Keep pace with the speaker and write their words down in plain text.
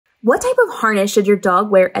What type of harness should your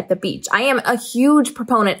dog wear at the beach? I am a huge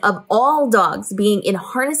proponent of all dogs being in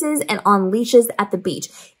harnesses and on leashes at the beach.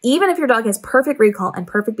 Even if your dog has perfect recall and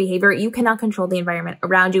perfect behavior, you cannot control the environment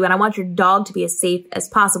around you, and I want your dog to be as safe as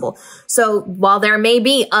possible. So while there may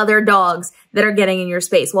be other dogs that are getting in your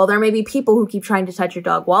space, while there may be people who keep trying to touch your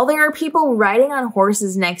dog, while there are people riding on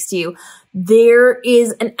horses next to you, there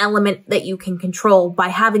is an element that you can control by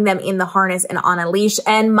having them in the harness and on a leash.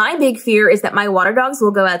 And my big fear is that my water dogs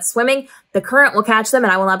will go out swimming, the current will catch them,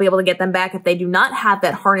 and I will not be able to get them back if they do not have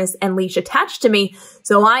that harness and leash attached to me.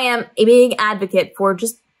 So I am a big advocate for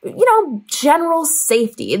just, general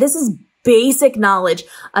safety. This is basic knowledge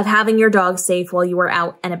of having your dog safe while you are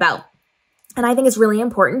out and about. And I think it's really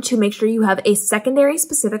important to make sure you have a secondary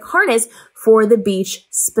specific harness for the beach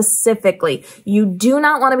specifically. You do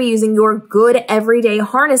not want to be using your good everyday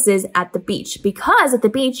harnesses at the beach, because at the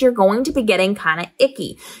beach, you're going to be getting kind of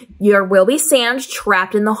icky. There will be sand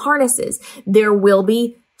trapped in the harnesses. There will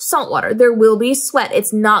be salt water. There will be sweat.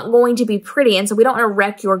 It's not going to be pretty. And so we don't want to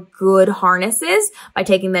wreck your good harnesses by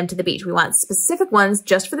taking them to the beach. We want specific ones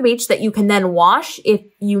just for the beach that you can then wash. If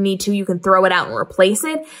you need to, you can throw it out and replace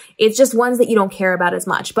it. It's just ones that you don't care about as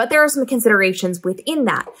much. But there are some considerations within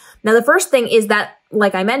that. Now, the first thing is that,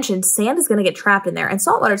 like I mentioned, sand is going to get trapped in there and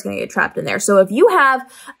salt water is going to get trapped in there. So if you have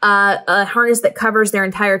a harness that covers their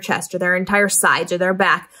entire chest or their entire sides or their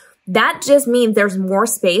back, that just means there's more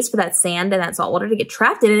space for that sand and that salt water to get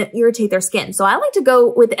trapped in and irritate their skin. So I like to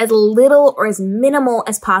go with as little or as minimal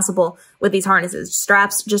as possible with these harnesses.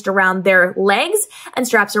 Straps just around their legs and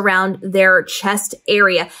straps around their chest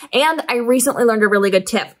area. And I recently learned a really good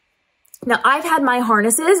tip. Now, I've had my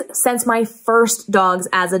harnesses since my first dogs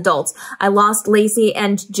as adults. I lost Lacey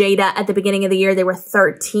and Jada at the beginning of the year. They were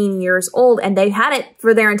 13 years old, and they had it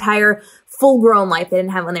for their entire full-grown life. They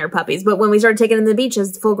didn't have it when they were puppies. But when we started taking them to the beach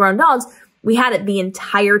as full-grown dogs, we had it the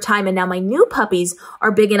entire time. And now my new puppies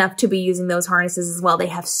are big enough to be using those harnesses as well. They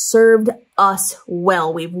have served us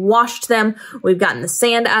well. We've washed them. We've gotten the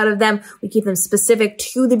sand out of them. We keep them specific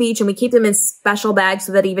to the beach, and we keep them in special bags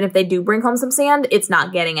so that even if they do bring home some sand, it's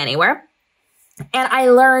not getting anywhere. And I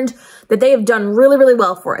learned that they have done really, really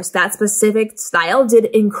well for us. That specific style did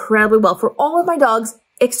incredibly well for all of my dogs,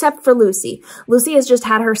 except for Lucy. Lucy has just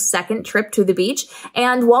had her second trip to the beach,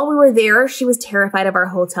 and while we were there, she was terrified of our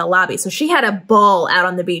hotel lobby. So she had a ball out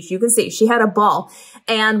on the beach. You can see she had a ball.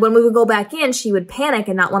 And when we would go back in, she would panic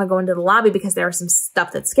and not want to go into the lobby because there was some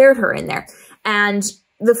stuff that scared her in there. And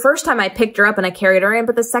the first time I picked her up and I carried her in,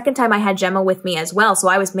 but the second time I had Gemma with me as well. So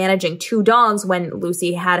I was managing two dogs when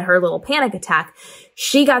Lucy had her little panic attack.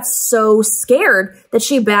 She got so scared that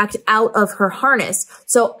she backed out of her harness.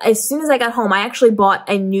 So as soon as I got home, I actually bought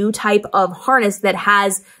a new type of harness that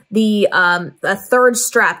has the a third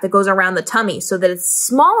strap that goes around the tummy so that it's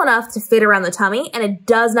small enough to fit around the tummy and it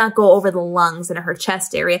does not go over the lungs and her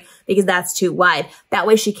chest area because that's too wide. That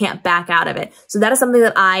way she can't back out of it. So that is something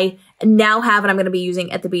that I now have and I'm going to be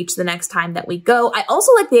using at the beach the next time that we go. I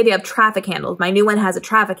also like the idea of traffic handles. My new one has a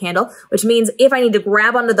traffic handle, which means if I need to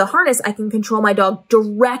grab onto the harness, I can control my dog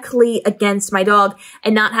directly against my dog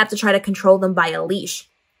and not have to try to control them by a leash.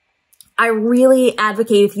 I really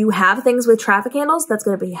advocate if you have things with traffic handles, that's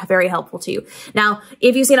going to be very helpful to you. Now,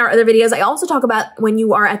 if you've seen our other videos, I also talk about when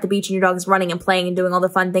you are at the beach and your dog is running and playing and doing all the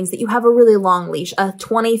fun things that you have a really long leash, a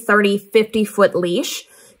 20, 30, 50-foot leash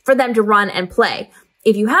for them to run and play.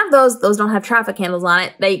 If you have those don't have traffic handles on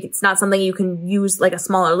it. It's not something you can use like a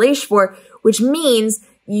smaller leash for, which means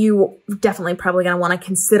you definitely probably going to want to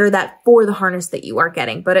consider that for the harness that you are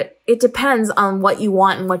getting. But it depends on what you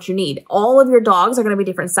want and what you need. All of your dogs are going to be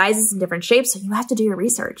different sizes and different shapes, so you have to do your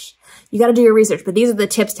research. You got to do your research. But these are the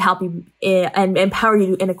tips to help you and empower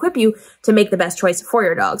you and equip you to make the best choice for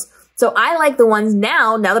your dogs. So I like the ones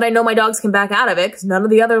now that I know my dogs can back out of it, because none of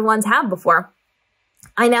the other ones have before.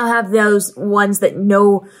 I now have those ones that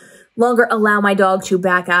no longer allow my dog to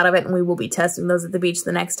back out of it, and we will be testing those at the beach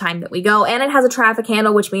the next time that we go. And it has a traffic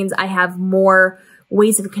handle, which means I have more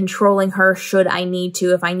ways of controlling her should I need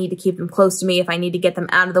to, if I need to keep them close to me, if I need to get them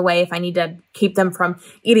out of the way, if I need to keep them from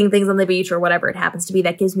eating things on the beach or whatever it happens to be.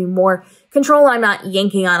 That gives me more control. I'm not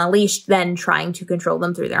yanking on a leash than trying to control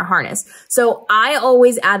them through their harness. So I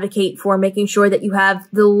always advocate for making sure that you have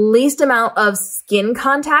the least amount of skin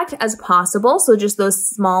contact as possible. So just those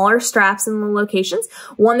smaller straps in the locations.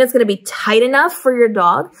 One that's going to be tight enough for your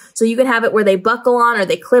dog so you can have it where they buckle on or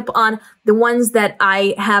they clip on. The ones that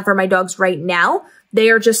I have for my dogs right now, they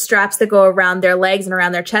are just straps that go around their legs and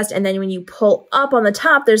around their chest. And then when you pull up on the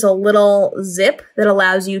top, there's a little zip that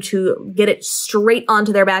allows you to get it straight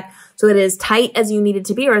onto their back so that it is tight as you need it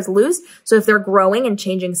to be or as loose. So if they're growing and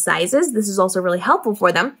changing sizes, this is also really helpful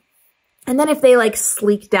for them. And then if they like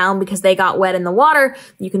sleek down because they got wet in the water,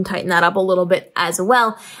 you can tighten that up a little bit as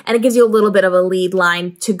well. And it gives you a little bit of a lead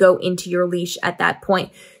line to go into your leash at that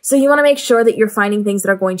point. So you want to make sure that you're finding things that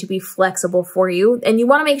are going to be flexible for you. And you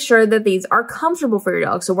want to make sure that these are comfortable for your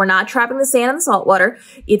dog. So we're not trapping the sand and the salt water.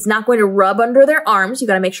 It's not going to rub under their arms. You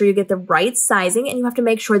got to make sure you get the right sizing, and you have to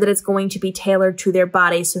make sure that it's going to be tailored to their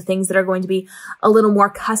body. So things that are going to be a little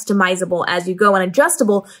more customizable as you go and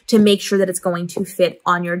adjustable to make sure that it's going to fit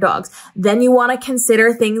on your dogs. Then you want to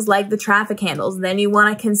consider things like the traffic handles. Then you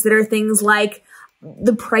want to consider things like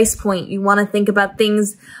the price point. You want to think about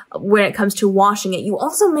things when it comes to washing it. You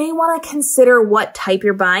also may want to consider what type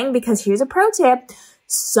you're buying, because here's a pro tip.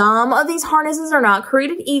 Some of these harnesses are not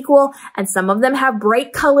created equal, and some of them have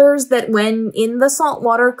bright colors that when in the salt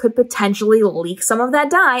water could potentially leak some of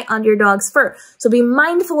that dye onto your dog's fur. So be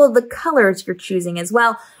mindful of the colors you're choosing as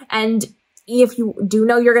well. And if you do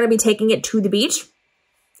know you're going to be taking it to the beach,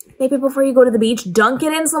 maybe before you go to the beach, dunk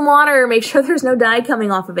it in some water. Make sure there's no dye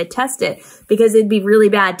coming off of it. Test it, because it'd be really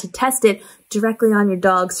bad to test it directly on your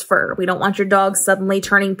dog's fur. We don't want your dog suddenly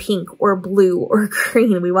turning pink or blue or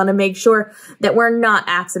green. We want to make sure that we're not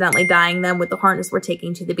accidentally dyeing them with the harness we're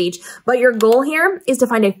taking to the beach. But your goal here is to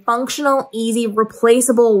find a functional, easy,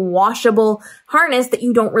 replaceable, washable harness that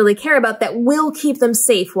you don't really care about, that will keep them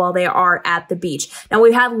safe while they are at the beach. Now,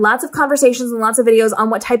 we've had lots of conversations and lots of videos on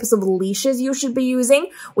what types of leashes you should be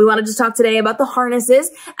using. We wanted to talk today about the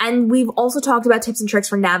harnesses, and we've also talked about tips and tricks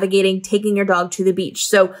for navigating taking your dog to the beach.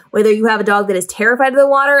 So whether you have a dog that is terrified of the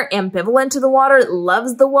water, ambivalent to the water,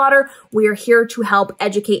 loves the water, we are here to help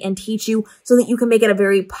educate and teach you so that you can make it a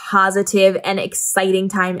very positive and exciting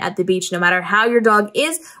time at the beach, no matter how your dog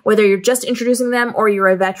is, whether you're just introducing them or you're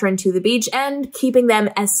a veteran to the beach, and keeping them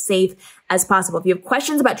as safe as possible. If you have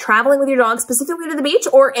questions about traveling with your dog specifically to the beach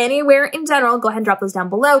or anywhere in general, go ahead and drop those down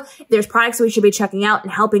below. If there's products we should be checking out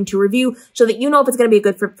and helping to review so that you know if it's going to be a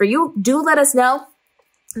good fit for you, do let us know.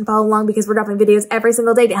 And follow along, because we're dropping videos every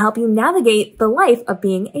single day to help you navigate the life of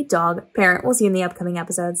being a dog parent. We'll see you in the upcoming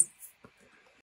episodes.